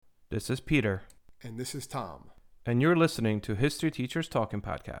This is Peter. And this is Tom. And you're listening to History Teachers Talking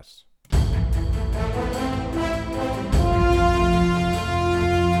Podcasts.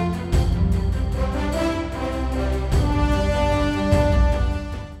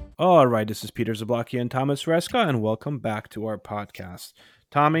 All right, this is Peter Zablocki and Thomas Reska, and welcome back to our podcast.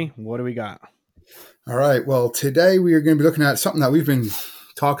 Tommy, what do we got? All right, well, today we are going to be looking at something that we've been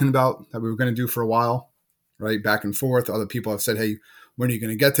talking about that we were going to do for a while, right, back and forth. Other people have said, hey, when are you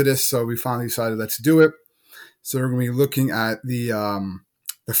going to get to this? So we finally decided, let's do it. So we're going to be looking at the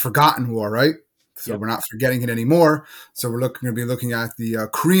Forgotten War, right? So We're not forgetting it anymore. So we're going to be looking at the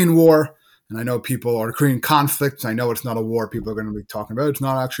Korean War. And I know people are Korean conflict. I know it's not a war people are going to be talking about. It's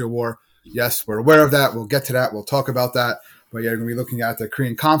not actually a war. Yes, we're aware of that. We'll get to that. We'll talk about that. But yeah, we're going to be looking at the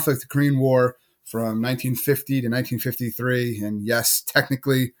Korean conflict, the Korean War from 1950 to 1953. And yes,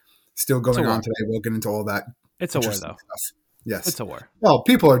 technically still going on today. We'll get into all that. It's a war, though. Stuff. Yes. It's a war. Well,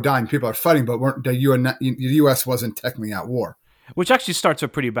 people are dying. People are fighting, but the U.S. wasn't technically at war. Which actually starts a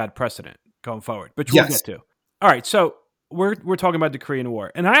pretty bad precedent going forward, which we'll get to. All right, so we're talking about the Korean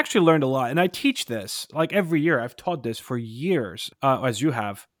War, and I actually learned a lot, and I teach this like every year. I've taught this for years, as you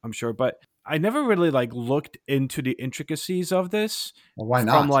have, I'm sure, but I never really looked into the intricacies of this. Well, why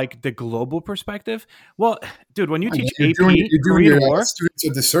not? From the global perspective. Well, dude, when you teach you're AP doing Korean your War, students a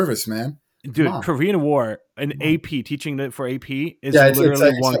disservice, man. Dude, Korean War and AP, teaching it for AP is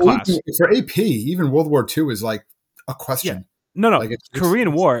literally one class. For AP, even World War II is like a question. Yeah. No.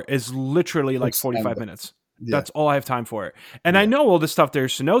 Korean War is literally 45 minutes. Yeah. That's all I have time for it. And I know all the stuff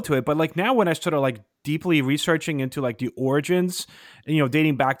there's to know to it, but now when I started deeply researching into the origins,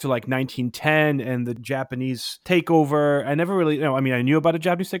 dating back to 1910 and the Japanese takeover, I never really, I knew about the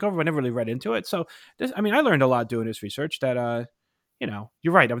Japanese takeover, but I never really read into it. So I learned a lot doing this research that,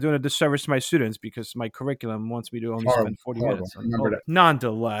 you're right. I'm doing a disservice to my students because my curriculum wants me to only spend 40 minutes.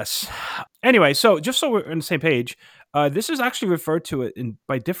 Nonetheless. Anyway, so just so we're on the same page, this is actually referred to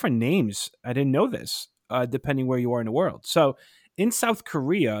by different names. I didn't know this, depending where you are in the world. So in South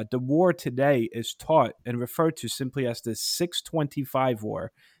Korea, the war today is taught and referred to simply as the 625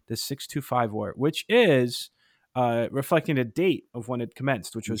 War, the 625 War, which is reflecting the date of when it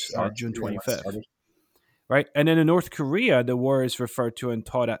commenced, which was June 25th. Right. And then in North Korea, the war is referred to and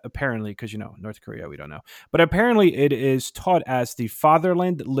taught apparently, because, North Korea, we don't know. But apparently it is taught as the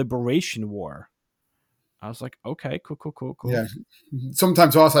Fatherland Liberation War. I was like, okay, cool. Yeah.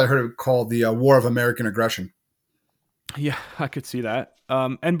 Sometimes also I heard it called the War of American Aggression. Yeah, I could see that.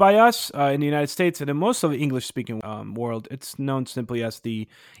 And by us in the United States and in most of the English-speaking world, it's known simply as the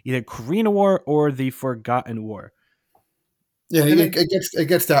either Korean War or the Forgotten War. Yeah, it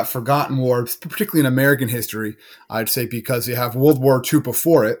gets that Forgotten War, particularly in American history, I'd say, because you have World War II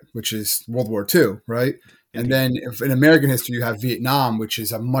before it, which is World War II, right? Indeed. And then in American history, you have Vietnam, which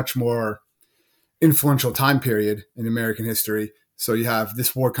is a much more influential time period in American history. So you have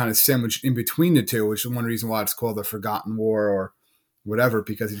this war kind of sandwiched in between the two, which is one reason why it's called the Forgotten War or whatever,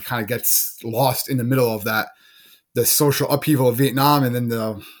 because it kind of gets lost in the middle of that, the social upheaval of Vietnam and then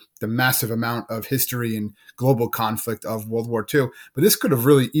the massive amount of history and global conflict of World War II. But this could have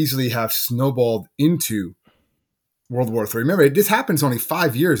really easily have snowballed into World War III. Remember, this happens only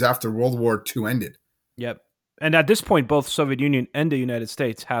 5 years after World War II ended. Yep. And at this point, both Soviet Union and the United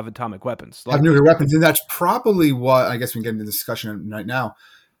States have atomic weapons. Have nuclear weapons. And that's probably why, I guess we can get into the discussion right now,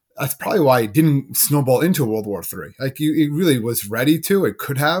 that's probably why it didn't snowball into World War III. It really was ready to. It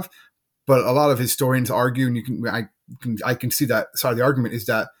could have. But a lot of historians argue, and I can see that side of the argument, is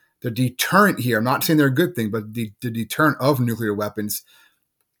that the deterrent here, I'm not saying they're a good thing, but the deterrent of nuclear weapons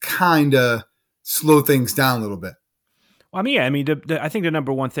kind of slow things down a little bit. Well, I think the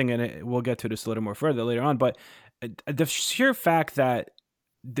number one thing, and we'll get to this a little more further later on, but the sheer fact that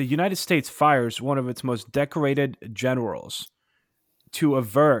the United States fires one of its most decorated generals to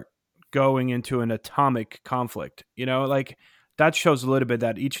avert going into an atomic conflict, that shows a little bit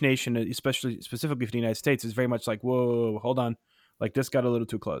that each nation, specifically for the United States, is very much whoa, hold on. This got a little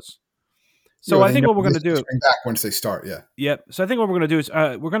too close. So I think what we're going to do back once they start. Yeah. Yep. So I think what we're going to do is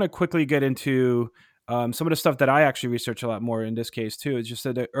we're going to quickly get into some of the stuff that I actually research a lot more in this case too. It's just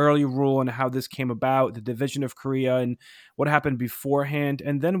the early rule and how this came about, the division of Korea and what happened beforehand.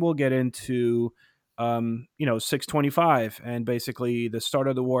 And then we'll get into, 625 and basically the start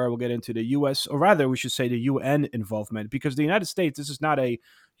of the war. We'll get into the U.S. or rather we should say the UN involvement, because the United States, this is not a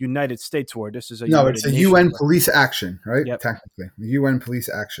United States war. This is it's a UN police action, right? Yep. Technically, the UN police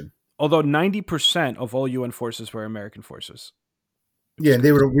action. Although 90% of all UN forces were American forces. Yeah, and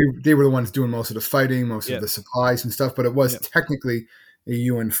they were the ones doing most of the fighting, most of the supplies and stuff. But it was technically a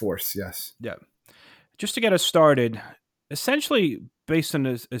UN force. Yes. Yeah. Just to get us started, essentially based on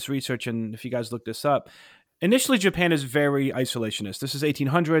his research, and if you guys look this up, initially Japan is very isolationist. This is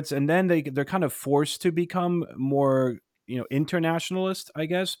 1800s, and then they're kind of forced to become more internationalist, I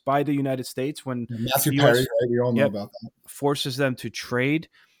guess, by the United States when Matthew the Perry, U.S. right? We all know about that. Forces them to trade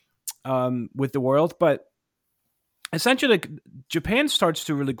with the world, but essentially, Japan starts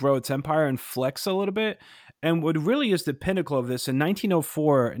to really grow its empire and flex a little bit. And what really is the pinnacle of this, in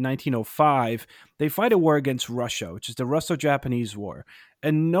 1904 and 1905, they fight a war against Russia, which is the Russo-Japanese War.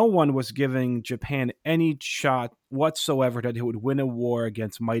 And no one was giving Japan any shot whatsoever that they would win a war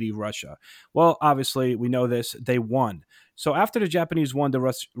against mighty Russia. Well, obviously, we know this. They won. So after the Japanese won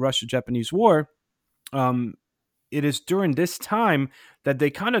the Russia-Japanese War, it is during this time that they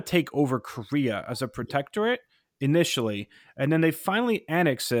kind of take over Korea as a protectorate initially, and then they finally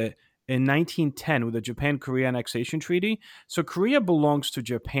annex it in 1910 with the Japan-Korea Annexation Treaty. So Korea belongs to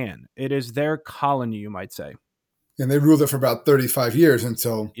Japan. It is their colony, you might say. And they ruled it for about 35 years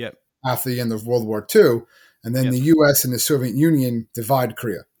until after the end of World War II. And then the U.S. and the Soviet Union divide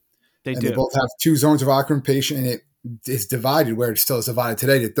Korea. They both have two zones of occupation, and it is divided where it still is divided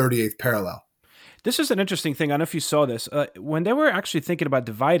today, the 38th parallel. This is an interesting thing. I don't know if you saw this. When they were actually thinking about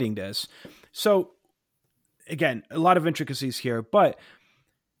dividing this, so again, a lot of intricacies here, but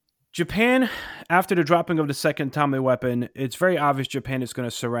Japan, after the dropping of the second atomic weapon, it's very obvious Japan is going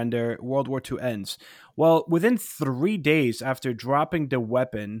to surrender. World War II ends. Well, within 3 days after dropping the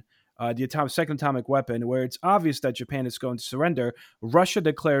weapon, the second atomic weapon, where it's obvious that Japan is going to surrender, Russia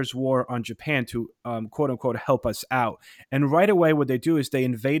declares war on Japan to, quote unquote, help us out. And right away, what they do is they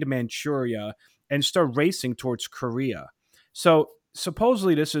invade Manchuria and start racing towards Korea. So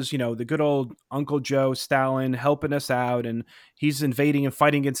supposedly this is, the good old Uncle Joe Stalin helping us out, and he's invading and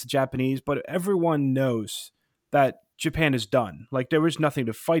fighting against the Japanese, but everyone knows that Japan is done. Like, there is nothing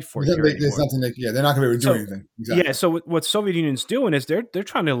to fight for here anymore. There's nothing they're not going to be able to do anything. Exactly. Yeah, so what Soviet Union's doing is they're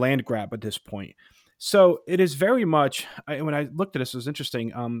trying to land grab at this point. So it is very much, when I looked at this, it was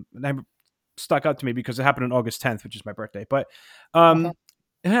interesting, and it stuck out to me because it happened on August 10th, which is my birthday, but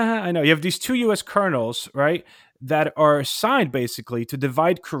I know, you have these two U.S. colonels, right, that are assigned basically to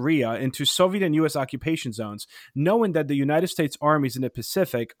divide Korea into Soviet and U.S. occupation zones, knowing that the United States armies in the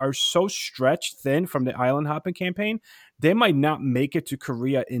Pacific are so stretched thin from the island hopping campaign, they might not make it to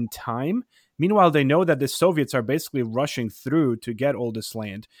Korea in time. Meanwhile, they know that the Soviets are basically rushing through to get all this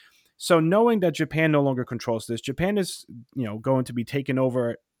land. So knowing that Japan no longer controls this, Japan is, going to be taken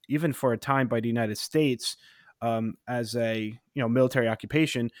over even for a time by the United States as a military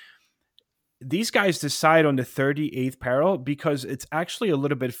occupation. These guys decide on the 38th parallel because it's actually a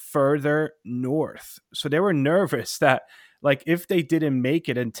little bit further north. So they were nervous that, like, if they didn't make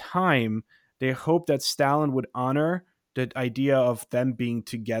it in time, they hoped that Stalin would honor the idea of them being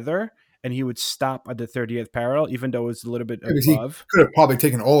together, and he would stop at the 30th parallel, even though it was a little bit above. He could have probably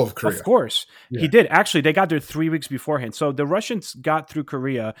taken all of Korea. Of course. Yeah. He did. Actually, they got there 3 weeks beforehand. So the Russians got through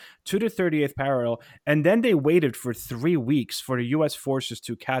Korea to the 38th parallel, and then they waited for 3 weeks for the U.S. forces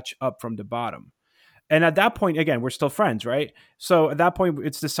to catch up from the bottom. And at that point, again, we're still friends, right? So at that point,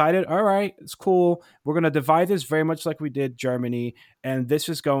 it's decided, all right, it's cool. We're going to divide this very much like we did Germany, and this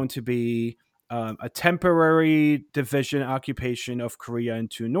is going to be a temporary division, occupation of Korea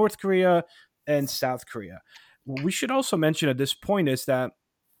into North Korea and South Korea. What we should also mention at this point is that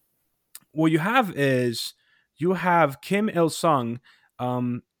what you have Kim Il-sung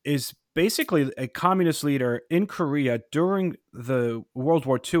is basically a communist leader in Korea during the World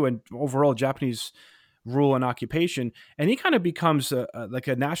War II and overall Japanese rule and occupation, and he kind of becomes like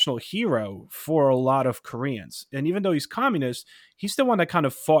a national hero for a lot of Koreans. And even though he's communist, he's the one that kind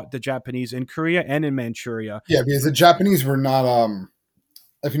of fought the Japanese in Korea and in Manchuria. Yeah, because the Japanese were not,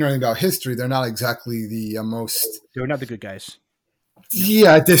 if you know anything about history, they're not exactly the most... They were not the good guys.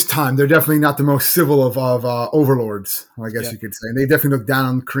 Yeah, at this time, they're definitely not the most civil of overlords, I guess you could say. And they definitely look down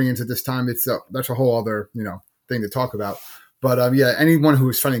on Koreans at this time. That's a whole other thing to talk about. But anyone who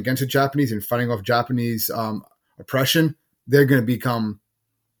is fighting against the Japanese and fighting off Japanese oppression, they're going to become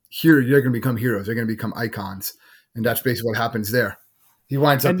heroes. They're going to become icons, and that's basically what happens there. He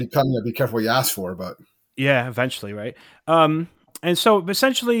winds up becoming. Be careful what you ask for, but eventually, right? And so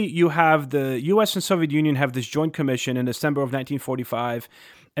essentially, you have the U.S. and Soviet Union have this joint commission in December of 1945,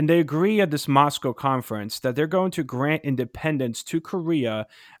 and they agree at this Moscow conference that they're going to grant independence to Korea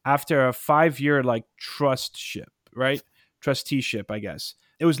after a 5-year trusteeship, I guess.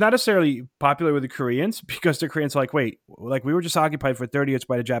 It was not necessarily popular with the Koreans because the Koreans are like, wait, like we were just occupied for 30 years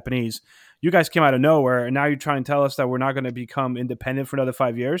by the Japanese. You guys came out of nowhere, and now you're trying to tell us that we're not going to become independent for another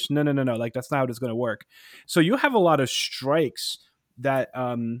 5 years? No. Like, that's not how it's going to work. So you have a lot of strikes that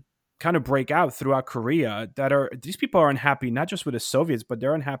kind of break out throughout Korea that are these people are unhappy not just with the Soviets, but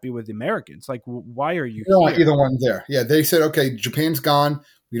they're unhappy with the Americans. Like, why are you They don't here? want either one there. Yeah, they said, okay, Japan's gone.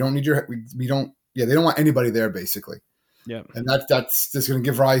 We don't need your. We don't. Yeah, they don't want anybody there basically. Yeah, and that's just going to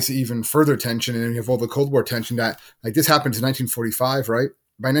give rise to even further tension, and then you have all the Cold War tension that like this happened in 1945, right?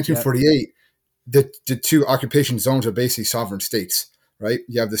 By 1948, the two occupation zones are basically sovereign states, right?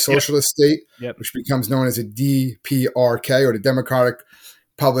 You have the socialist state, which becomes known as a DPRK, or the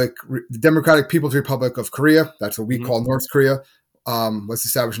Democratic People's Republic of Korea. That's what we call North Korea. Was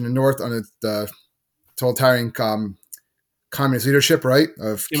established in the north under the totalitarian communist leadership, right?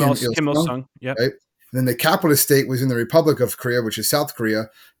 Of Kim Il-sung. Yep. Right? And then the capitalist state was in the Republic of Korea, which is South Korea.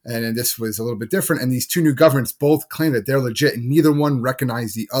 And then this was a little bit different. And these two new governments both claim that they're legit, and neither one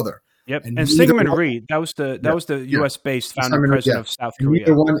recognized the other. Yep. And Syngman Rhee, that was the U.S. based founding president of South Korea.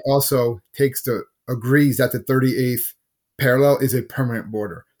 Neither one also agrees that the 38th parallel is a permanent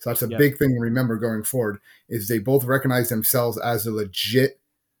border. So that's a big thing to remember going forward, is they both recognize themselves as the legit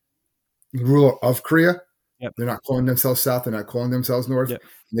ruler of Korea. Yep. They're not calling themselves South. They're not calling themselves North. Yep.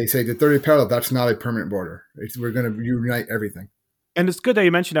 They say the 30th parallel, that's not a permanent border. We're going to unite everything. And it's good that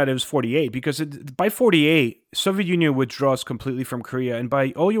you mentioned that it was 48, because by 48, Soviet Union withdraws completely from Korea. And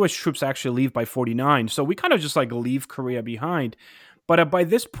all U.S. troops actually leave by 49. So we kind of just like leave Korea behind. But by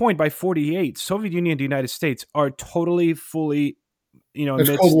this point, by 48, Soviet Union and the United States are totally, fully,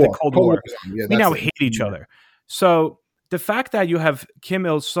 amidst the Cold War. We now hate each other. So the fact that you have Kim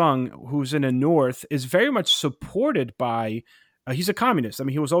Il-sung, who's in the north, is very much supported by, he's a communist. I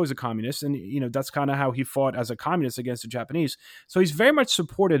mean, he was always a communist, and that's kind of how he fought as a communist against the Japanese. So he's very much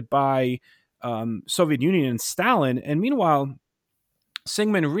supported by Soviet Union and Stalin. And meanwhile,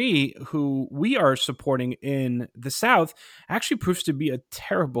 Syngman Rhee, who we are supporting in the South, actually proves to be a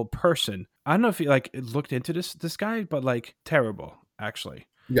terrible person. I don't know if you looked into this guy, but terrible, actually.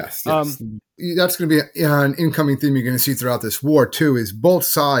 Yes. That's going to be an incoming theme you're going to see throughout this war too. Is both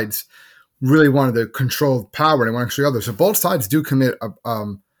sides really wanted to control power and they want to control others. So both sides do commit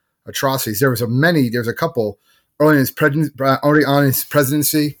atrocities. There's a couple early on his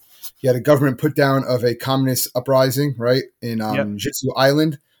presidency. He had a government put down of a communist uprising, right, in Jitsu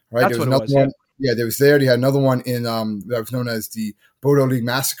Island, right? That's there was what another one. Yeah, there was there. He had another one in that was known as the Bodo League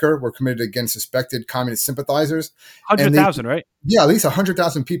Massacre, were committed against suspected communist sympathizers. 100,000, right? Yeah, at least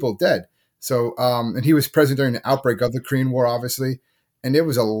 100,000 people dead. So, and he was president during the outbreak of the Korean War, obviously. And there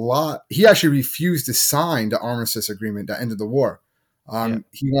was a lot. He actually refused to sign the armistice agreement that ended the war.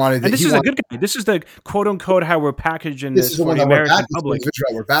 He wanted. And this is a good guy. This is the quote unquote how we're packaging this for the American public.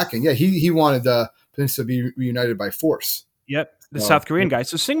 Israel we're backing. Yeah, he wanted the peninsula to be reunited by force. Yep, the South Korean guy.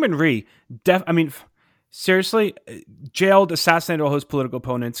 So Syngman Rhee, seriously, jailed, assassinated all his political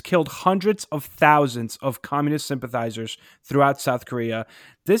opponents, killed hundreds of thousands of communist sympathizers throughout South Korea.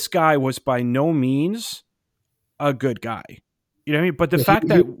 This guy was by no means a good guy. You know what I mean? But the fact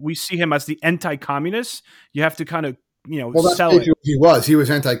that we see him as the anti-communist, you have to kind of, sell it. He was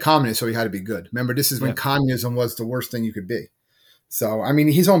anti-communist, so he had to be good. Remember, this is when communism was the worst thing you could be. So, I mean,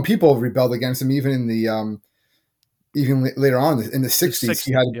 his own people rebelled against him, even in the even later on in the 60s.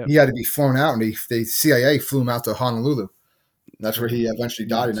 He had to be flown out, and the CIA flew him out to Honolulu. That's where he eventually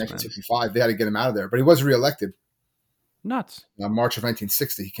died in 1965. They had to get him out of there, but he was reelected. Nuts. March of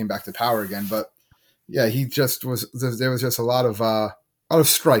 1960, he came back to power again, but. Yeah, he just was. There was just a lot of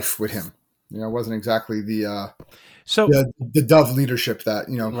strife with him. It wasn't exactly the dove leadership that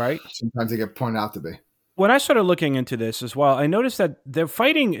right. Sometimes they get pointed out to be. When I started looking into this as well, I noticed that the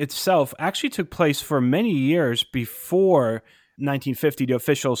fighting itself actually took place for many years before 1950, the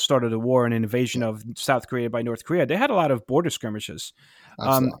official start of the war and invasion of South Korea by North Korea. They had a lot of border skirmishes.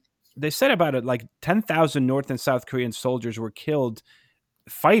 They said about it 10,000 North and South Korean soldiers were killed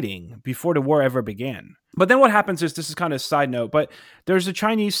fighting before the war ever began. But then what happens is, this is kind of a side note, but there's a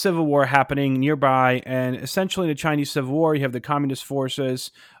Chinese civil war happening nearby, and essentially in the Chinese civil war, you have the communist forces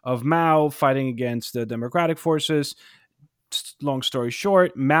of Mao fighting against the democratic forces. Long story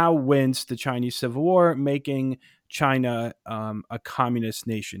short, Mao wins the Chinese civil war, making China a communist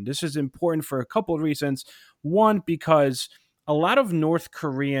nation. This is important for a couple of reasons. One, because a lot of North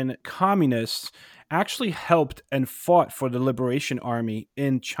Korean communists actually helped and fought for the Liberation Army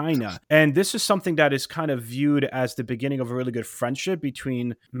in China. And this is something that is kind of viewed as the beginning of a really good friendship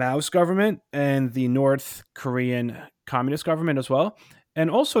between Mao's government and the North Korean communist government as well.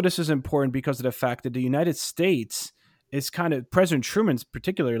 And also this is important because of the fact that the United States is kind of, President Truman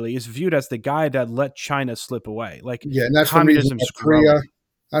particularly, is viewed as the guy that let China slip away. And that's communism's growing.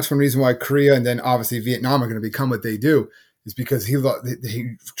 That's one reason why Korea and then obviously Vietnam are going to become what they do. Is because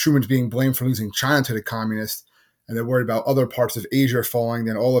Truman's being blamed for losing China to the communists, and they're worried about other parts of Asia falling,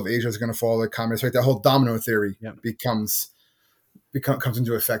 then all of Asia is going to fall like communist. Right? That whole domino theory comes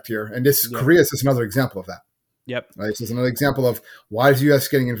into effect here. And this Korea is just another example of that. Yep. Right. So it's another example of why is the U.S.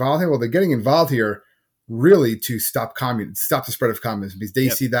 getting involved here? Well, they're getting involved here really to stop the spread of communism, because they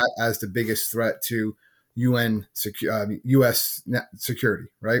see that as the biggest threat to U.S. security.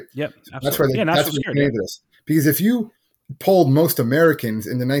 Right. Yep. So that's why that's what they this. Because if you polled most Americans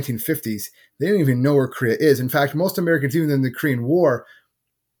in the 1950s, they didn't even know where Korea is. In fact, most Americans, even in the Korean War,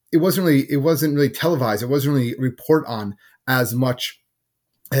 it wasn't really televised. It wasn't really report on as much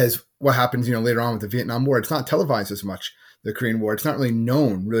as what happens, later on with the Vietnam War. It's not televised as much, the Korean War. It's not really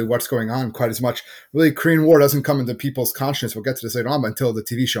known really what's going on quite as much. Really, Korean War doesn't come into people's consciousness. We'll get to this later on, but until the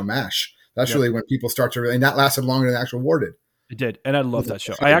TV show MASH. That's really when people start to really, and that lasted longer than the actual war did. It did, and I love that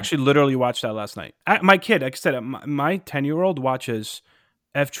show. I actually literally watched that last night. My kid, like I said, my 10-year-old watches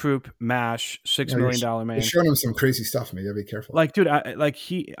F Troop, MASH, $6 Million Man. You're showing him some crazy stuff, man. You gotta be careful. Like, dude,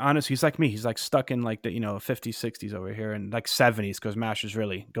 he's like me. He's like stuck in like the 50s, 60s over here, and like 70s, because MASH is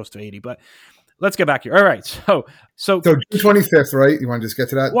really goes to 80. But let's get back here. All right, so June 25th, right? You want to just get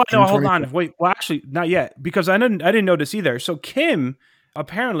to that? Well, no, hold on. Wait, well, actually, not yet, because I didn't know this either. So Kim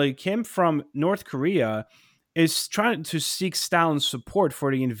from North Korea is trying to seek Stalin's support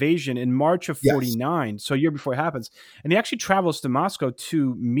for the invasion in March of 49, so a year before it happens. And he actually travels to Moscow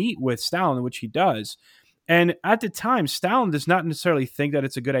to meet with Stalin, which he does. And at the time, Stalin does not necessarily think that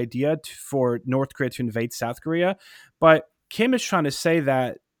it's a good idea for North Korea to invade South Korea. But Kim is trying to say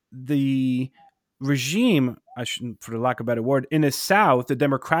that the regime, for the lack of a better word, in the South, the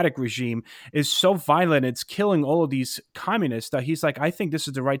democratic regime, is so violent, it's killing all of these communists, that he's like, I think this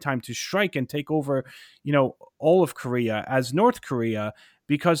is the right time to strike and take over, all of Korea as North Korea,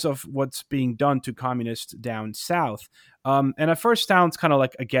 because of what's being done to communists down south. And at first, Stalin's kind of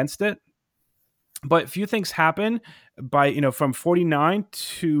like against it. But a few things happen from 49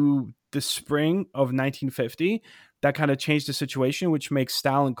 to the spring of 1950 that kind of changed the situation, which makes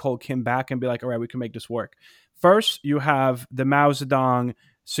Stalin call Kim back and be like, all right, we can make this work. First, you have the Mao Zedong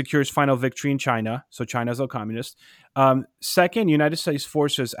secures final victory in China. So China's a communist. Second, United States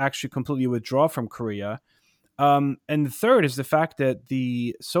forces actually completely withdraw from Korea. And the third is the fact that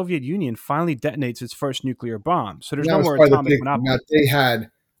the Soviet Union finally detonates its first nuclear bomb. So there's no more atomic monopoly. They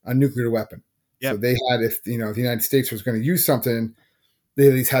had a nuclear weapon. Yep. So they had, if the United States was going to use something, they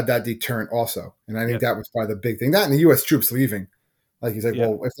at least had that deterrent also. And I think that was probably the big thing. That and the U.S. troops leaving. Like he's like,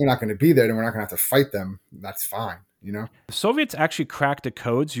 well, if they're not going to be there, then we're not going to have to fight them. That's fine, The Soviets actually cracked the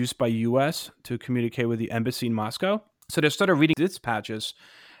codes used by U.S. to communicate with the embassy in Moscow. So they started reading dispatches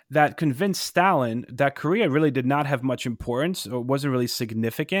that convinced Stalin that Korea really did not have much importance, or wasn't really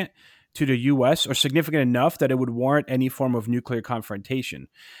significant to the U.S., or significant enough that it would warrant any form of nuclear confrontation.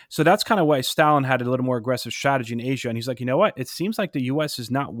 So that's kind of why Stalin had a little more aggressive strategy in Asia. And he's like, you know what? It seems like the U.S.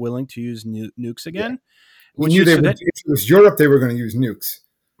 is not willing to use nukes again. We knew if it was Europe, they were going to use nukes.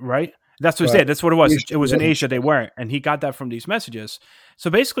 Right? That's what it did. That's what it was. It was in Asia, they weren't. And he got that from these messages. So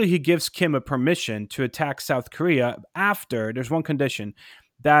basically, he gives Kim a permission to attack South Korea after there's one condition,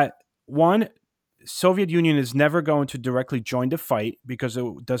 that one, Soviet Union is never going to directly join the fight because it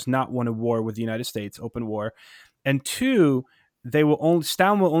does not want a war with the United States, open war. And two,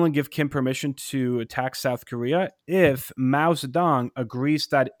 Stalin will only give Kim permission to attack South Korea if Mao Zedong agrees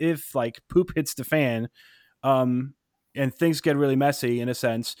that if like poop hits the fan, and things get really messy in a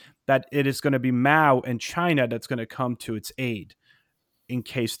sense, that it is going to be Mao and China that's going to come to its aid in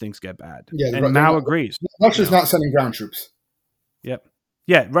case things get bad. Yeah, and Mao agrees. Russia's not sending ground troops. Yep.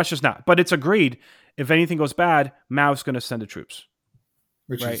 Yeah, Russia's not. But it's agreed, if anything goes bad, Mao's going to send the troops.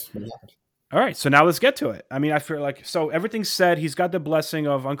 Which is what happened. All right, so now let's get to it. I mean, I feel like, so everything's said. He's got the blessing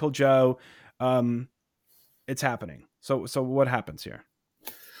of Uncle Joe. It's happening. So what happens here?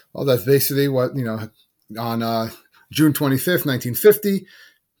 Well, that's basically what, on June 25th, 1950,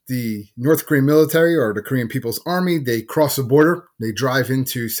 the North Korean military, or the Korean People's Army, they cross the border. They drive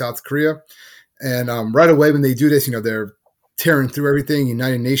into South Korea. And right away when they do this, they're tearing through everything.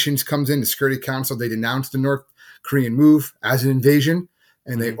 United Nations comes in, the Security Council. They denounced the North Korean move as an invasion,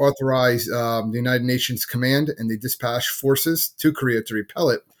 and they authorized the United Nations command, and they dispatched forces to Korea to repel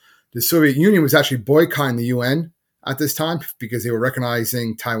it. The Soviet Union was actually boycotting the UN at this time because they were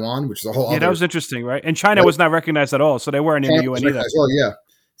recognizing Taiwan, which is a whole other... Yeah, that was interesting, right? And China was not recognized at all, so they weren't in the UN either. Well, yeah.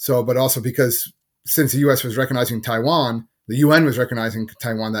 So, but also because since the U.S. was recognizing Taiwan, the UN was recognizing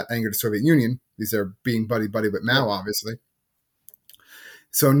Taiwan, that angered the Soviet Union because they're being buddy-buddy with Mao, obviously.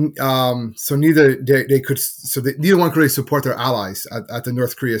 So neither one could really support their allies at the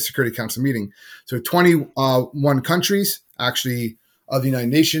North Korea Security Council meeting. So 21 countries actually of the United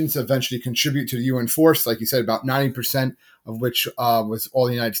Nations, eventually contribute to the UN force, like you said, about 90% of which was all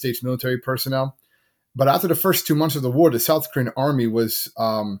the United States military personnel. But after the first 2 months of the war, the South Korean army was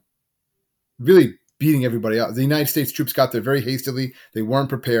really beating everybody out. The United States troops got there very hastily. They weren't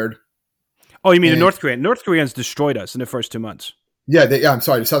prepared. Oh, you mean the North Korean? North Koreans destroyed us in the first 2 months. Yeah, I'm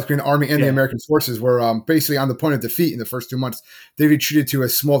sorry. The South Korean army and the American forces were basically on the point of defeat in the first 2 months. They retreated to a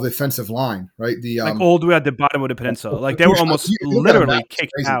small defensive line, right? All the way at the bottom of the peninsula. Like they were almost literally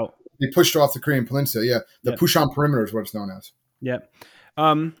kicked out. They pushed off the Korean peninsula. The push-on perimeter is what it's known as. Yeah.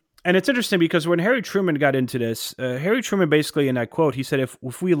 And it's interesting because when Harry Truman got into this, Harry Truman basically, in that quote, he said,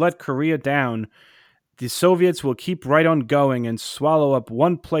 if we let Korea down, the Soviets will keep right on going and swallow up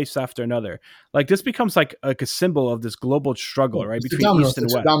one place after another. Like this becomes like a symbol of this global struggle, right? Between East and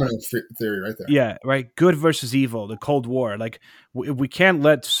West. Domino theory right there. Yeah, right. Good versus evil, the Cold War. Like we can't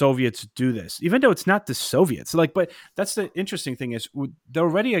let Soviets do this, even though it's not the Soviets. Like, but that's the interesting thing is they're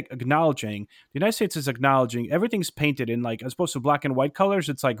already acknowledging, the United States is acknowledging everything's painted in like, as opposed to black and white colors,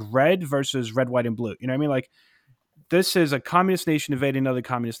 it's like red versus red, white, and blue. You know what I mean? Like, this is a communist nation invading another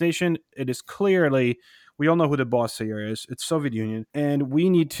communist nation. It is clearly, we all know who the boss here is. It's Soviet Union, and we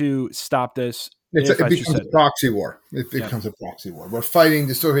need to stop this. It becomes a proxy war. It becomes a proxy war. We're fighting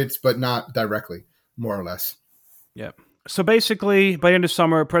the Soviets, but not directly, more or less. Yeah. So basically, by the end of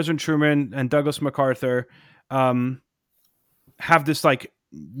summer, President Truman and Douglas MacArthur have this like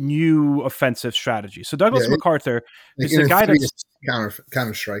new offensive strategy. So Douglas MacArthur is the guy that's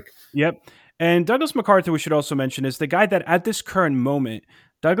counter strike. Yep. And Douglas MacArthur, we should also mention, is the guy that at this current moment,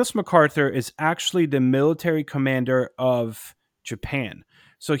 Douglas MacArthur is actually the military commander of Japan.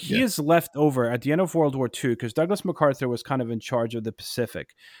 So he is left over at the end of World War II because Douglas MacArthur was kind of in charge of the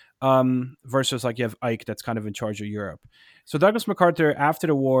Pacific versus like you have Ike that's kind of in charge of Europe. So Douglas MacArthur, after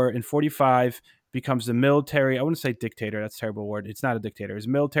the war in 1945, becomes the military, I wouldn't say dictator, that's a terrible word. It's not a dictator. He's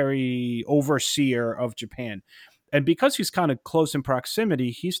military overseer of Japan. And because he's kind of close in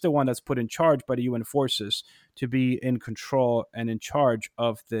proximity, he's the one that's put in charge by the UN forces to be in control and in charge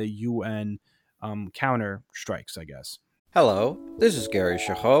of the UN counter strikes, I guess. Hello, this is Gary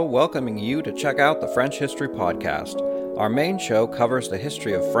Chahot welcoming you to check out the French History Podcast. Our main show covers the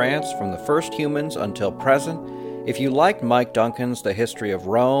history of France from the first humans until present. If you liked Mike Duncan's The History of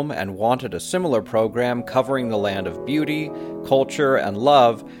Rome and wanted a similar program covering the land of beauty, culture, and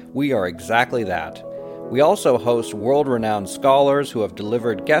love, we are exactly that. We also host world-renowned scholars who have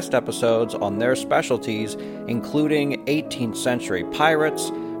delivered guest episodes on their specialties, including 18th century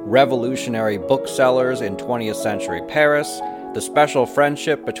pirates, revolutionary booksellers in 20th century Paris, the special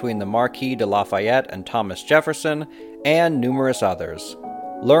friendship between the Marquis de Lafayette and Thomas Jefferson, and numerous others.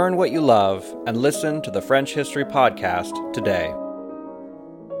 Learn what you love and listen to the French History Podcast today.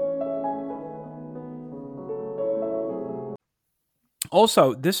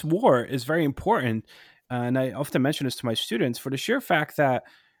 Also, this war is very important. And I often mention this to my students for the sheer fact that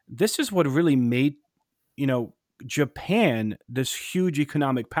this is what really made, Japan this huge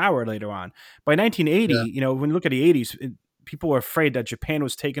economic power later on. By 1980, when you look at the 80s, people were afraid that Japan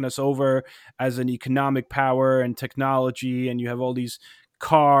was taking us over as an economic power and technology, and you have all these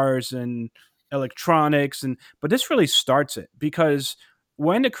cars and electronics, but this really starts it because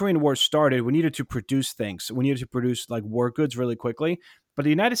when the Korean War started, we needed to produce things. We needed to produce like war goods really quickly, but the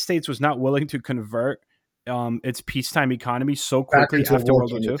United States was not willing to convert its peacetime economy so quickly after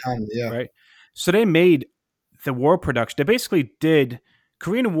World War II, right? So they made the war production. They basically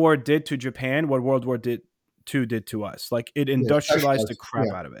Korean War did to Japan what World War II did to us. Like it industrialized the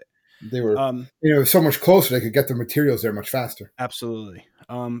crap out of it. They were, so much closer. They could get the materials there much faster. Absolutely.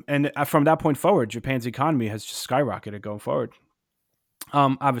 And from that point forward, Japan's economy has just skyrocketed going forward.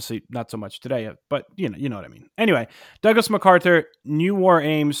 Obviously not so much today, but you know what I mean. Anyway, Douglas MacArthur, new war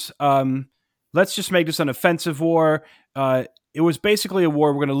aims. Let's just make this an offensive war. It was basically a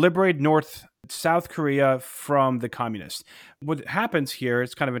war. We're going to liberate South Korea from the communists. What happens here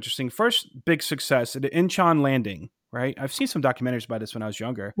is kind of interesting. First big success, the Incheon landing, right? I've seen some documentaries about this when I was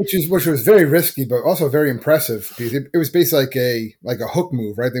younger. Which was very risky, but also very impressive because it was basically like a hook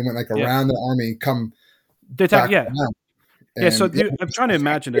move, right? They went like around the army, I'm trying to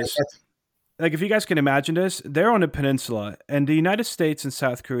imagine this. Like, if you guys can imagine this, they're on a peninsula, and the United States and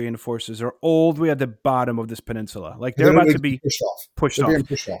South Korean forces are all the way at the bottom of this peninsula. Like, they're about to be pushed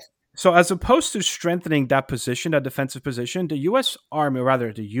off. So, as opposed to strengthening that position, that defensive position, the U.S. Army, or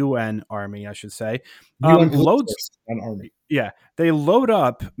rather the UN Army, I should say, loads an army. Yeah, they load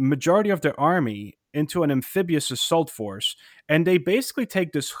up majority of their army into an amphibious assault force, and they basically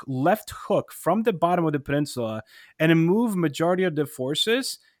take this left hook from the bottom of the peninsula and move majority of the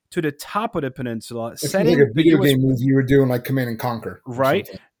forces to the top of the peninsula, It's setting like a the video U.S. game movie you were doing, like Command and Conquer. Right.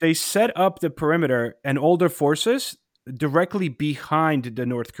 They set up the perimeter and all their forces directly behind the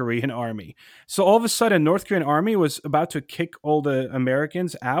North Korean army. So all of a sudden, North Korean army was about to kick all the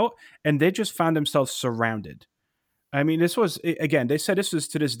Americans out, and they just found themselves surrounded. I mean, this was, again, they said this was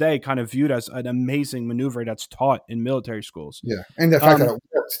to this day kind of viewed as an amazing maneuver that's taught in military schools. Yeah. And the fact that it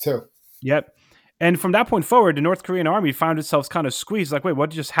worked too. Yep. And from that point forward, the North Korean army found itself kind of squeezed, like, wait, what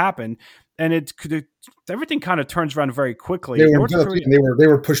just happened? And everything kind of turns around very quickly. They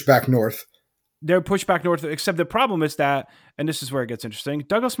were pushed back north. They're pushed back north, except the problem is that, and this is where it gets interesting,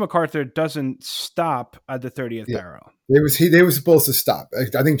 Douglas MacArthur doesn't stop at the 30th parallel. They were supposed to stop.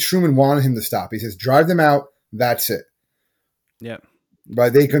 I think Truman wanted him to stop. He says, drive them out. That's it. Yeah.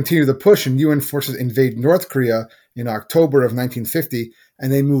 But they continue the push, and UN forces invade North Korea in October of 1950,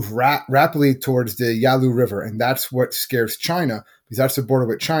 and they move rapidly towards the Yalu River, and that's what scares China, because that's the border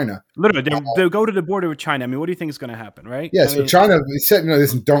with China. Literally, they'll go to the border with China. I mean, what do you think is going to happen, right? Yeah, so China said,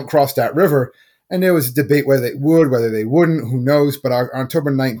 listen, don't cross that river. And there was a debate whether they would, whether they wouldn't, who knows. But on October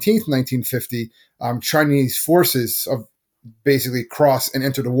 19th, 1950, Chinese forces basically cross and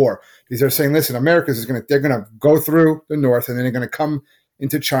enter the war. Because they're saying, listen, they're going to go through the north, and then they're going to come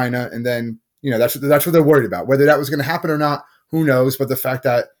into China. And then, that's what they're worried about. Whether that was going to happen or not, who knows? But the fact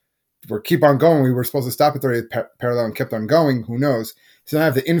that we keep on going, we were supposed to stop at 30th parallel and kept on going, who knows? So now I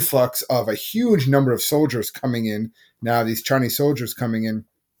have the influx of a huge number of soldiers coming in. Now these Chinese soldiers coming in.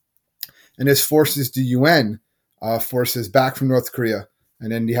 And this forces the UN forces back from North Korea.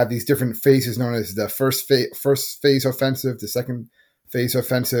 And then you have these different phases known as the first phase offensive, the second phase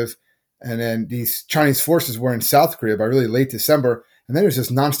offensive. And then these Chinese forces were in South Korea by really late December. And then there's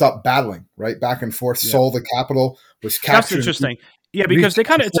this nonstop battling, right? Back and forth. Yeah. Seoul, the capital, was captured. That's interesting. Yeah, because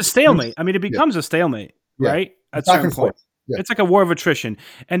it's a stalemate. I mean, it becomes a stalemate, right? At back and forth. Yeah. It's like a war of attrition.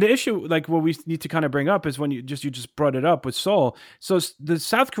 And the issue, like what we need to kind of bring up is when you just brought it up with Seoul. So the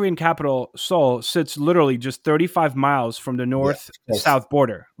South Korean capital, Seoul, sits literally just 35 miles from the north-south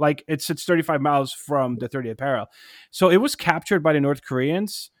border. Like it sits 35 miles from the 30th parallel. So it was captured by the North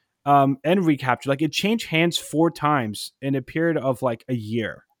Koreans and recaptured. Like it changed hands 4 times in a period of like a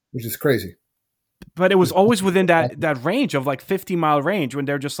year. Which is crazy. But it was always within that range of like 50-mile range when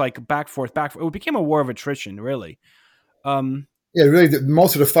they're just like back, forth. It became a war of attrition, really. Really,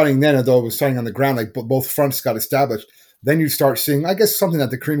 most of the fighting then, although it was fighting on the ground, like both fronts got established. Then you start seeing, I guess, something that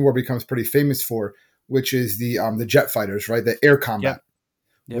the Korean War becomes pretty famous for, which is the jet fighters, right? The air combat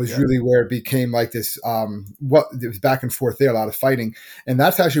was really where it became like this. It was back and forth there, a lot of fighting, and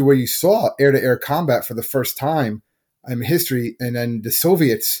that's actually where you saw air-to-air combat for the first time in history. And then the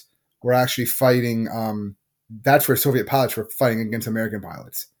Soviets were actually fighting. That's where Soviet pilots were fighting against American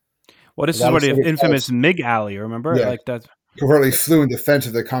pilots. Well, this is where the infamous MiG Alley, remember? Yeah. Like that. Covertly flew in defense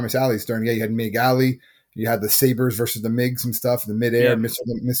of the communist allies during, you had MiG Alley, you had the Sabres versus the MiGs and stuff, the midair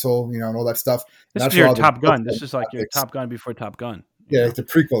missile, and all that stuff. This is your Top Gun. This is like your Top Gun before Top Gun. Yeah, it's the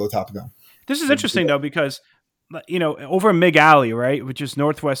prequel to Top Gun. This is interesting, though, because, over MiG Alley, right, which is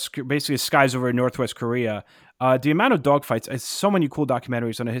basically skies over Northwest Korea, the amount of dogfights, so many cool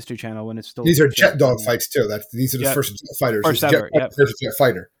documentaries on the History Channel when it's still... These are jet dogfights, too. These are the first jet fighters. First ever, first jet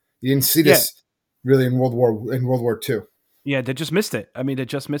fighter. You didn't see this really in World War II. Yeah, they just missed it. I mean, they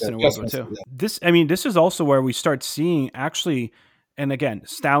just missed it in World War II. This is also where we start seeing actually, and again,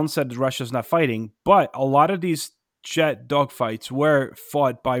 Stalin said Russia's not fighting, but a lot of these jet dogfights were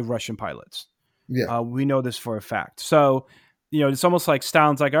fought by Russian pilots. Yeah, we know this for a fact. So, it's almost like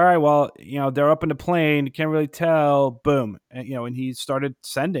Stalin's like, all right, well, they're up in the plane, can't really tell, boom, and he started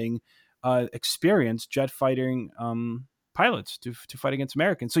sending experienced jet fighting pilots to fight against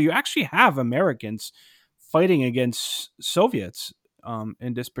Americans. So you actually have Americans fighting against Soviets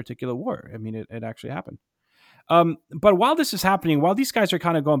in this particular war. I mean, it actually happened. But while this is happening, while these guys are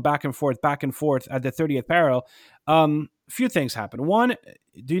kind of going back and forth at the 30th parallel, a few things happen. One,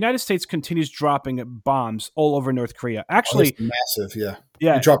 the United States continues dropping bombs all over North Korea. Actually, massive, yeah.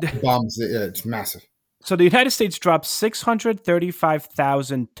 You drop bombs, it's massive. So the United States dropped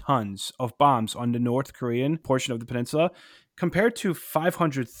 635,000 tons of bombs on the North Korean portion of the peninsula, compared to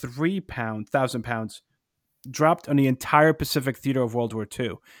 503,000 pounds dropped on the entire Pacific theater of World War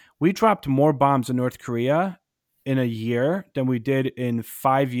II. We dropped more bombs in North Korea in a year than we did in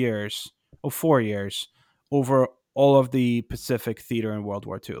 4 years over all of the Pacific theater in World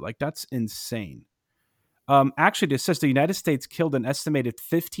War II. Like, that's insane. Actually, this says the United States killed an estimated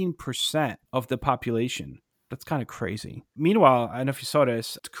 15% of the population. That's kind of crazy. Meanwhile, I don't know if you saw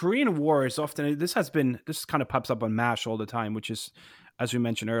this, the Korean War is often, this kind of pops up on MASH all the time, which is as we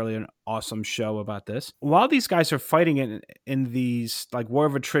mentioned earlier, an awesome show about this. While these guys are fighting in these like war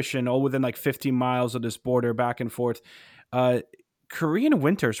of attrition, all within like 15 miles of this border back and forth, Korean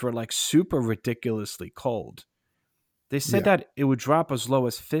winters were like super ridiculously cold. They said that it would drop as low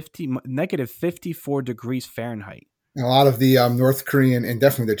as negative 54 degrees Fahrenheit. And a lot of the North Korean and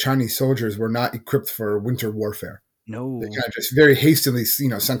definitely the Chinese soldiers were not equipped for winter warfare. No. They kind of just very hastily,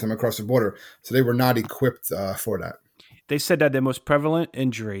 sent them across the border. So they were not equipped for that. They said that the most prevalent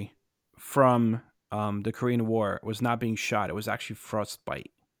injury from the Korean War was not being shot. It was actually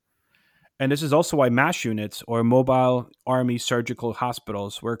frostbite. And this is also why MASH units, or mobile army surgical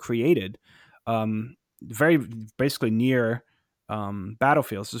hospitals, were created very basically near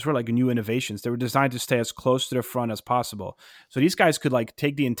battlefields. These were like new innovations. They were designed to stay as close to the front as possible. So these guys could like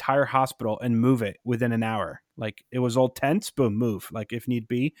take the entire hospital and move it within an hour. Like it was all tents, boom, move, like if need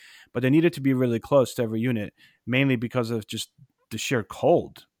be. But they needed to be really close to every unit, mainly because of just the sheer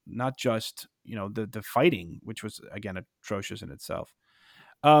cold, not just, the fighting, which was, again, atrocious in itself.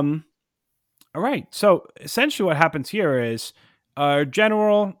 All right. So essentially what happens here is our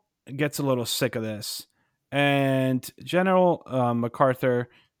general gets a little sick of this. And General MacArthur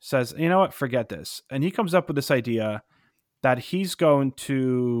says, you know what, forget this. And he comes up with this idea that he's going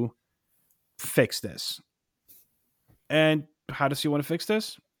to fix this. And how does he want to fix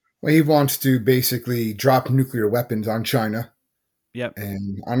this? Well, he wants to basically drop nuclear weapons on China. Yep.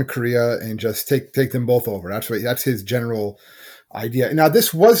 And on Korea and just take them both over. That's his general idea. Now,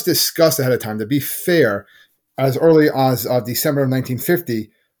 this was discussed ahead of time. To be fair, as early as December of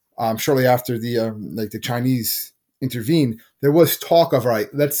 1950, shortly after the Chinese intervened, there was talk of, right,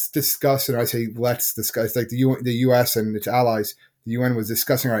 let's discuss, and I say let's discuss, like the U.S. and its allies, the UN was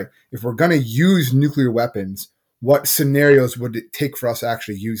discussing, right, if we're going to use nuclear weapons, what scenarios would it take for us to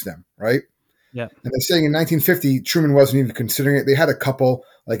actually use them, right? Yeah. And they're saying in 1950, Truman wasn't even considering it. They had a couple,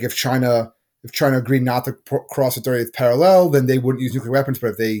 like if China agreed not to cross the 30th parallel, then they wouldn't use nuclear weapons.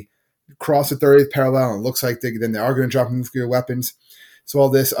 But if they cross the 30th parallel, and it looks like then they are going to drop nuclear weapons. So all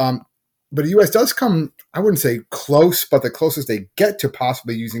this, but the U.S. does come, I wouldn't say close, but the closest they get to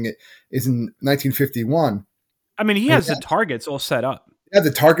possibly using it is in 1951. I mean, he has the targets all set up. Yeah,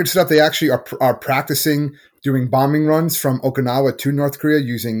 the target set up. They actually are practicing doing bombing runs from Okinawa to North Korea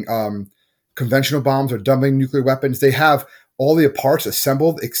using conventional bombs or dumping nuclear weapons. They have all the parts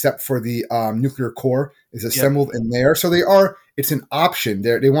assembled except for the nuclear core is assembled in there. So it's an option.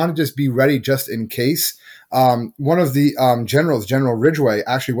 They want to just be ready just in case. One of the generals, General Ridgway,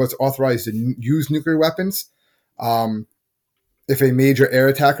 actually was authorized to use nuclear weapons if a major air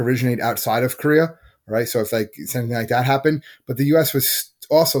attack originated outside of Korea. Right. So if like something like that happened, but the U.S. was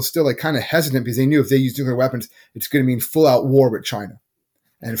also still like kind of hesitant because they knew if they used nuclear weapons, it's going to mean full out war with China.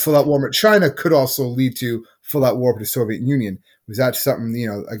 And full out war with China could also lead to full out war with the Soviet Union. Was that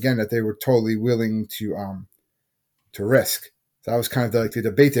something, again, that they were totally willing to risk? So that was kind of the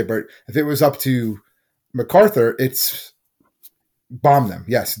debate there. But if it was up to MacArthur, it's bomb them.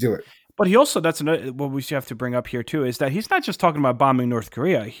 Yes, do it. But he also, that's another, what we have to bring up here too, is that he's not just talking about bombing North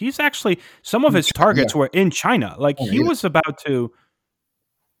Korea. He's actually, some of his targets were in China. Like he was about to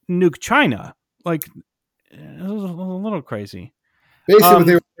nuke China. Like it was a little crazy. Basically, what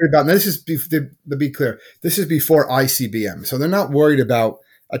they were worried about, and this is, to be clear, this is before ICBM. So they're not worried about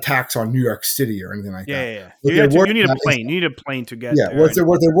attacks on New York City or anything like that. Yeah. You need a plane. You need a plane to get there. What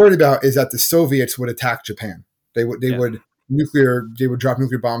they're worried about is that the Soviets would attack Japan. They would drop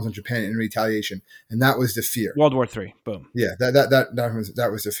nuclear bombs on Japan in retaliation, and that was the fear. World War III. Boom. Yeah, that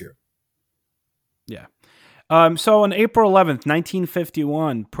was the fear. Yeah. So on April 11th,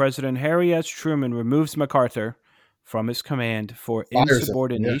 1951, President Harry S. Truman removes MacArthur from his command for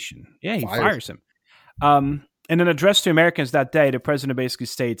insubordination. Yeah, he fires him. In an address to Americans that day, the president basically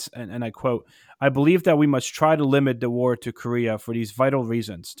states, and I quote, "I believe that we must try to limit the war to Korea for these vital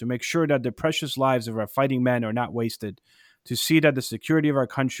reasons, to make sure that the precious lives of our fighting men are not wasted, to see that the security of our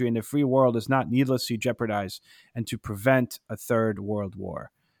country and the free world is not needlessly jeopardized, and to prevent a third world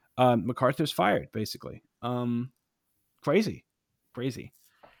war." MacArthur's fired, basically. Crazy.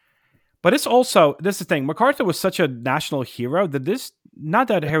 But it's also, this is the thing, MacArthur was such a national hero that not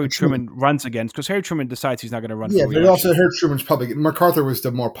that Harry Truman runs against, because Harry Truman decides he's not going to run for re-election. Yeah, but also Harry Truman's public. MacArthur was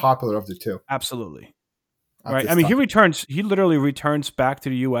the more popular of the two. Absolutely. Right. I mean, he literally returns back to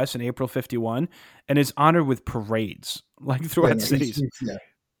the U.S. in April 51 and is honored with parades, like throughout cities.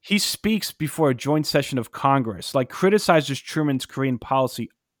 He speaks before a joint session of Congress, like criticizes Truman's Korean policy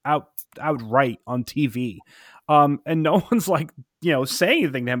outright on TV. And no one's like, saying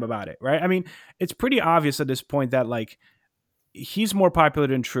anything to him about it, right? I mean, it's pretty obvious at this point that like he's more popular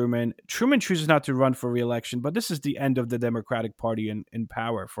than Truman. Truman chooses not to run for re-election, but this is the end of the Democratic Party in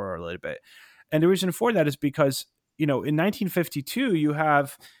power for a little bit. And the reason for that is because, in 1952, you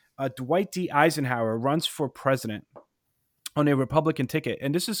have Dwight D. Eisenhower runs for president on a Republican ticket.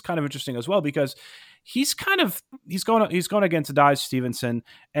 And this is kind of interesting as well, because he's going against Dodge Stevenson,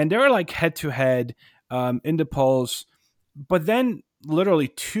 and they're like head to head in the polls. But then literally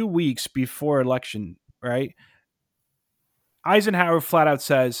 2 weeks before election, right, Eisenhower flat out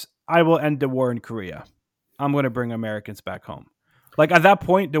says, I will end the war in Korea. I'm going to bring Americans back home. Like at that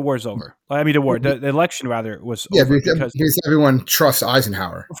point, the war's over. The election rather was over. Because everyone trusts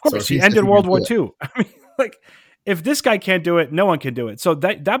Eisenhower. Of course, he ended World War II. I mean, like, if this guy can't do it, no one can do it. So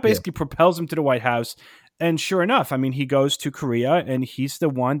that basically propels him to the White House. And sure enough, I mean, he goes to Korea, and he's the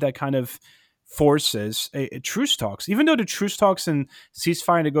one that kind of forces a truce talks, even though the truce talks and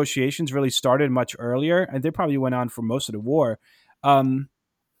ceasefire negotiations really started much earlier, and they probably went on for most of the war.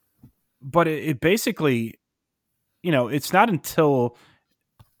 But it basically, it's not until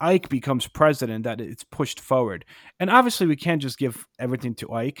Ike becomes president that it's pushed forward. And obviously we can't just give everything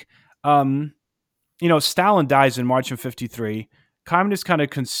to Ike. Stalin dies in March of 1953. Communists kind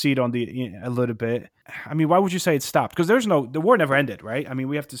of concede on a little bit. I mean, why would you say it stopped? Because the war never ended, right? I mean,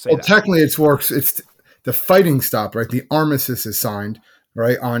 we have to say that. Technically it's the fighting stopped, right? The armistice is signed,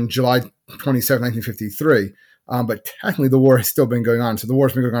 right, on July 27, 1953. But technically the war has still been going on. So the war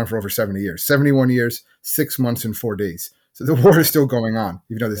has been going on for over 70 years, 71 years, 6 months and 4 days. So the war is still going on,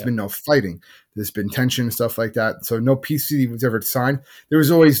 even though there's been no fighting. There's been tension and stuff like that. So no peace treaty was ever signed. There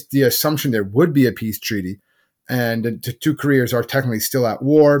was always the assumption there would be a peace treaty. And the two Koreas are technically still at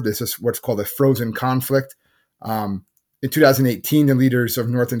war. This is what's called a frozen conflict. In 2018, the leaders of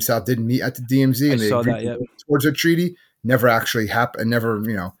North and South did meet at the DMZ, and they agreed towards a treaty. Never actually happened. Never,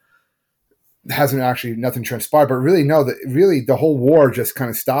 hasn't actually nothing transpired. But really, the whole war just kind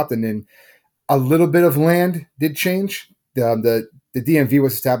of stopped, and then a little bit of land did change. The DMV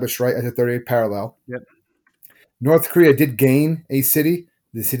was established right at the 38th parallel. Yep. North Korea did gain a city,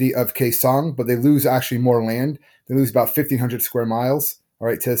 the city of Kaesong, but they lose actually more land. They lose about 1,500 square miles, all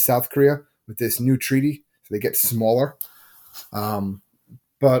right, to South Korea with this new treaty. So they get smaller.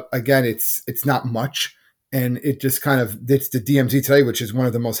 But again, it's not much. And it just it's the DMZ today, which is one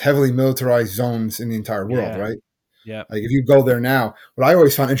of the most heavily militarized zones in the entire world, right? Yeah. Like if you go there now, what I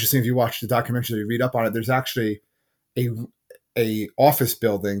always found interesting, if you watch the documentary, you read up on it, there's actually a office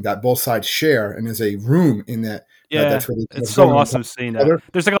building that both sides share, and there's a room in that. Yeah, that's where it's so awesome seeing that.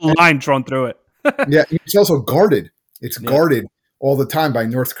 There's like a line drawn through it. Yeah, it's also guarded. It's guarded all the time by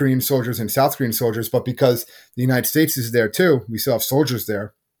North Korean soldiers and South Korean soldiers. But because the United States is there too, we still have soldiers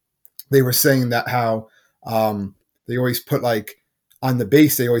there. They were saying that how they always put on the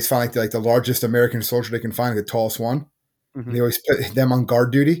base, they always find like the largest American soldier they can find, the tallest one. Mm-hmm. They always put them on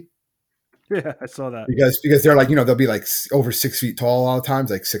guard duty. Yeah, I saw that. Because they're they'll be over 6 feet tall a lot of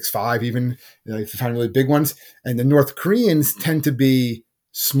times, 6'5" even, if you find really big ones. And the North Koreans tend to be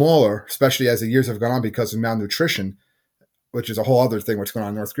smaller, especially as the years have gone on because of malnutrition, which is a whole other thing what's going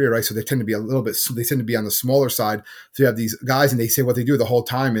on in North Korea, right? So they tend to be they tend to be on the smaller side. So you have these guys, and they say what they do the whole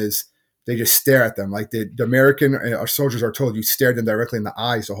time is they just stare at them. Like the American our soldiers are told you stare them directly in the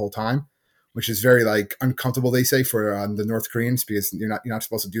eyes the whole time, which is very uncomfortable, they say, for the North Koreans, because you're not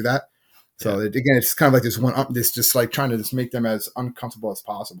supposed to do that. So again, it's kind of like this just trying to just make them as uncomfortable as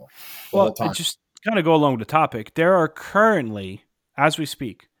possible. Well, just kind of go along with the topic. There are currently, as we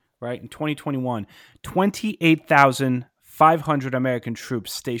speak, right, in 2021, 28,500 American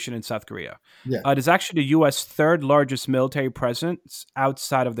troops stationed in South Korea. Yeah. It is actually the U.S. third largest military presence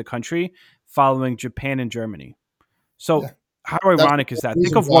outside of the country, following Japan and Germany. So how ironic is that?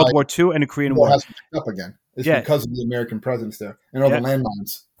 Think of World War II and the Korean War. Has picked up again. It's because of the American presence there and all the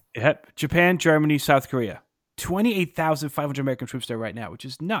landmines. Yep. Japan, Germany, South Korea. 28,500 American troops there right now, which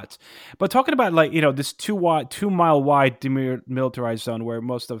is nuts. But talking about this 2 mile wide demilitarized zone where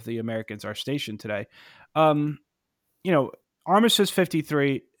most of the Americans are stationed today, Armistice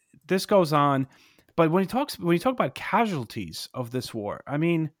 53, this goes on. But when you talk about casualties of this war, I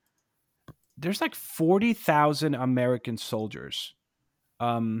mean, there's 40,000 American soldiers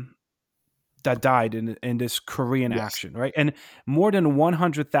that died in this Korean action, right? And more than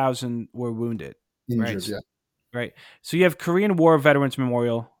 100,000 were wounded. Injured, right? Right. So you have Korean War Veterans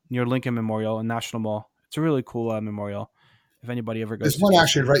Memorial near Lincoln Memorial and National Mall. It's a really cool memorial. If anybody ever goes, there's one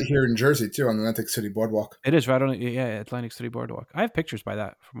actually right here in Jersey too, on the Atlantic City Boardwalk. It is right on, Atlantic City Boardwalk. I have pictures by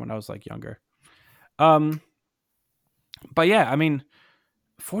that from when I was younger. But yeah, I mean,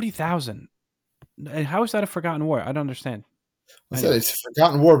 40,000. And how is that a forgotten war? I don't understand. I said it's a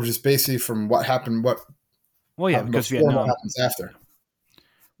forgotten war, just basically from what happened. Well, yeah, because before Vietnam. what happens after.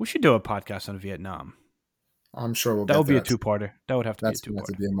 We should do a podcast on Vietnam. I'm sure we'll. That would be a two-parter. That would have to be a two-parter.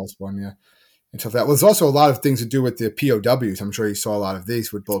 That's to be a most one, yeah. And so that was also a lot of things to do with the POWs. I'm sure you saw a lot of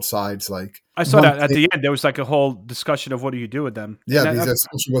these with both sides. Like I saw that at the end, there was like a whole discussion of what do you do with them. Yeah, because the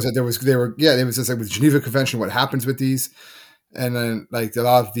assumption was that it was just like with Geneva Convention, what happens with these, and then like a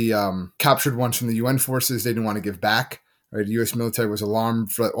lot of the captured ones from the UN forces, they didn't want to give back. Right, the U.S. military was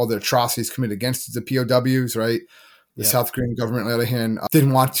alarmed for all the atrocities committed against the POWs. Right, the South Korean government, on the other hand,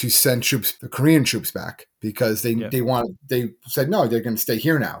 didn't want to send the Korean troops back because they said no, they're going to stay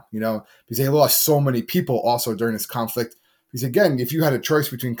here now. Because they lost so many people also during this conflict. Because again, if you had a choice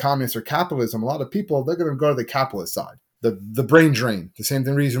between communism or capitalism, a lot of people, they're going to go to the capitalist side. The brain drain, the same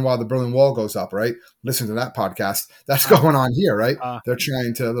reason why the Berlin Wall goes up, right? Listen to that podcast. That's going on here, right? They're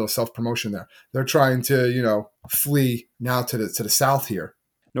trying to, a little self-promotion there. They're trying to, flee now to the south here.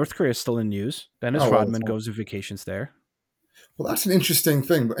 North Korea is still in news. Dennis Rodman goes to vacations there. Well, that's an interesting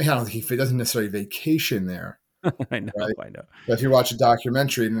thing, but I don't think he doesn't necessarily vacation there. I know. But if you watch a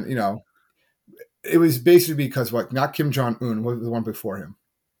documentary, it was basically because not Kim Jong-un, was the one before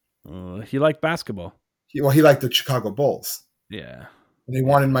him. He liked basketball. He liked the Chicago Bulls. Yeah. And they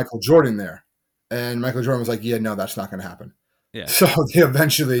wanted Michael Jordan there. And Michael Jordan was like, yeah, no, that's not going to happen. Yeah. So they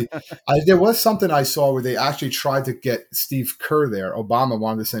eventually, there was something I saw where they actually tried to get Steve Kerr there. Obama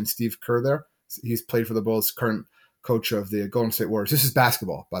wanted to send Steve Kerr there. He's played for the Bulls, current coach of the Golden State Warriors. This is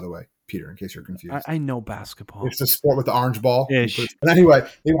basketball, by the way, Peter, in case you're confused. I know basketball. It's the sport with the orange ball. But anyway,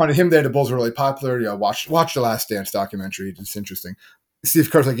 they wanted him there. The Bulls were really popular. Watch the Last Dance documentary. It's interesting.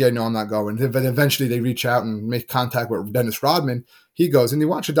 Steve Kerr's like, yeah, no, I'm not going. But eventually they reach out and make contact with Dennis Rodman. He goes, and you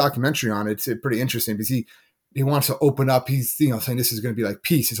watch a documentary on it. It's pretty interesting because he wants to open up. He's saying this is going to be like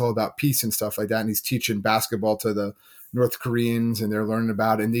peace. It's all about peace and stuff like that. And he's teaching basketball to the North Koreans, and they're learning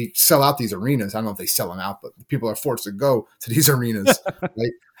about it. And they sell out these arenas. I don't know if they sell them out, but people are forced to go to these arenas.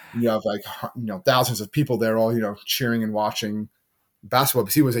 Right? You have thousands of people there all cheering and watching basketball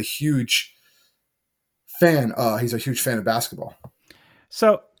because he was a huge fan. He's a huge fan of basketball.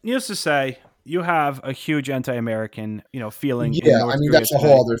 So, needless to say, you have a huge anti-American, feeling. Yeah, I mean, that's a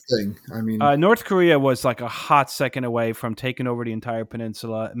whole other thing. I mean, North Korea was like a hot second away from taking over the entire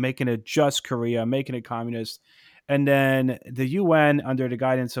peninsula, making it just Korea, making it communist. And then the UN, under the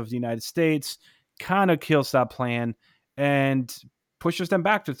guidance of the United States, kind of kills that plan and pushes them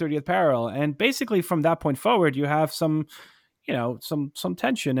back to 30th parallel. And basically, from that point forward, you have some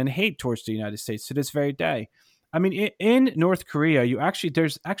tension and hate towards the United States to this very day. I mean, in North Korea,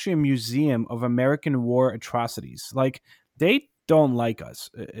 there's actually a museum of American war atrocities. Like, they don't like us.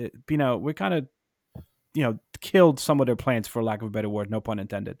 We kind of, killed some of their plans, for lack of a better word, no pun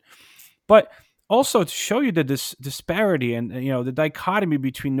intended. But also to show you the disparity and, the dichotomy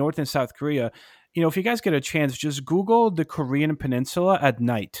between North and South Korea, if you guys get a chance, just Google the Korean Peninsula at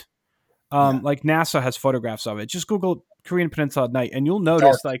night. Like NASA has photographs of it. Just Google Korean Peninsula at night, and you'll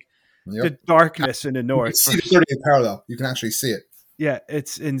notice the darkness in the north. You can see the 30th parallel. You can actually see it. Yeah,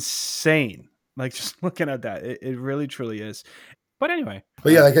 it's insane. Like, just looking at that, it really, truly is. But anyway.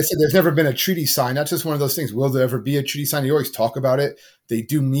 But yeah, like I said, there's never been a treaty signed. That's just one of those things. Will there ever be a treaty signed? You always talk about it. They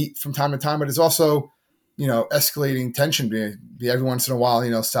do meet from time to time, but it's also, escalating tension. Every once in a while,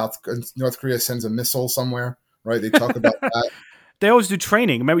 North Korea sends a missile somewhere, right? They talk about that. They always do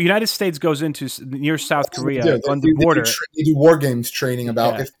training. Remember, the United States goes into near South Korea on the border. They do war games training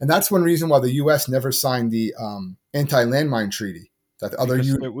about it. And that's one reason why the U.S. never signed the anti-landmine treaty. That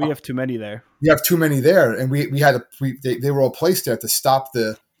we have too many there. We have too many there. And they were all placed there to stop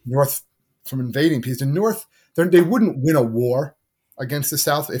the North from invading. Because the North, they wouldn't win a war against the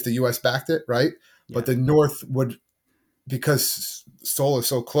South if the U.S. backed it, right? Yeah. But the North would, because Seoul is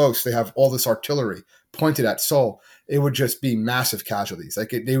so close, they have all this artillery pointed at Seoul. It would just be massive casualties.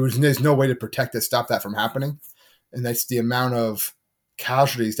 There's no way to protect it, stop that from happening. And that's the amount of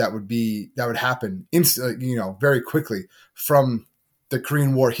casualties that would happen instantly, very quickly from the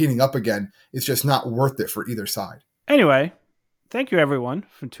Korean War heating up again. It's just not worth it for either side. Anyway, thank you everyone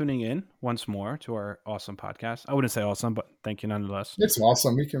for tuning in once more to our awesome podcast. I wouldn't say awesome, but thank you nonetheless. It's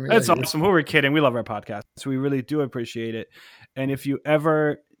awesome. It's awesome. Who we're kidding. We love our podcast. So we really do appreciate it. And if you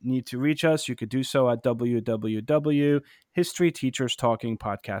ever need to reach us, you could do so at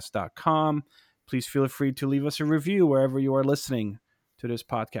www.historyteacherstalkingpodcast.com. Please feel free to leave us a review wherever you are listening to this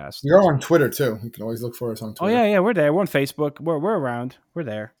podcast. We're on Twitter too. You can always look for us on Twitter. Oh yeah, we're there. We're on Facebook. We're around. We're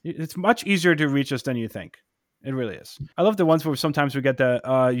there. It's much easier to reach us than you think. It really is. I love the ones where sometimes we get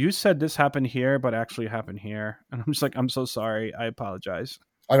the, you said this happened here, but actually happened here. And I'm just like, I'm so sorry. I apologize.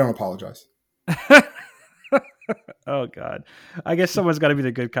 I don't apologize. Oh, God. I guess someone's got to be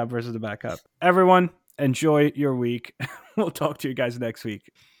the good cop versus the bad cop. Everyone, enjoy your week. We'll talk to you guys next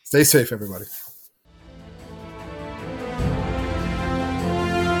week. Stay safe, everybody.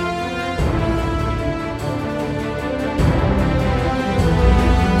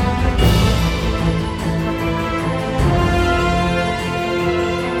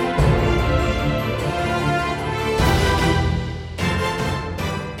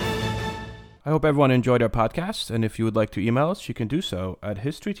 I hope everyone enjoyed our podcast, and if you would like to email us, you can do so at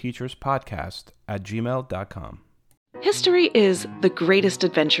historyteacherspodcast@gmail.com. History is the greatest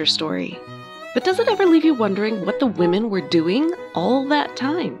adventure story. But does it ever leave you wondering what the women were doing all that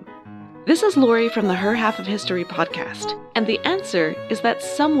time? This is Lori from the Her Half of History podcast, and the answer is that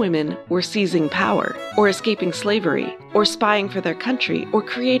some women were seizing power, or escaping slavery, or spying for their country, or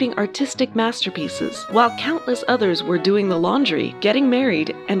creating artistic masterpieces, while countless others were doing the laundry, getting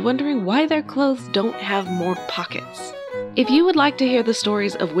married, and wondering why their clothes don't have more pockets. If you would like to hear the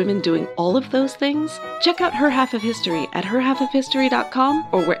stories of women doing all of those things, check out Her Half of History at herhalfofhistory.com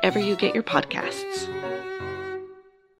or wherever you get your podcasts.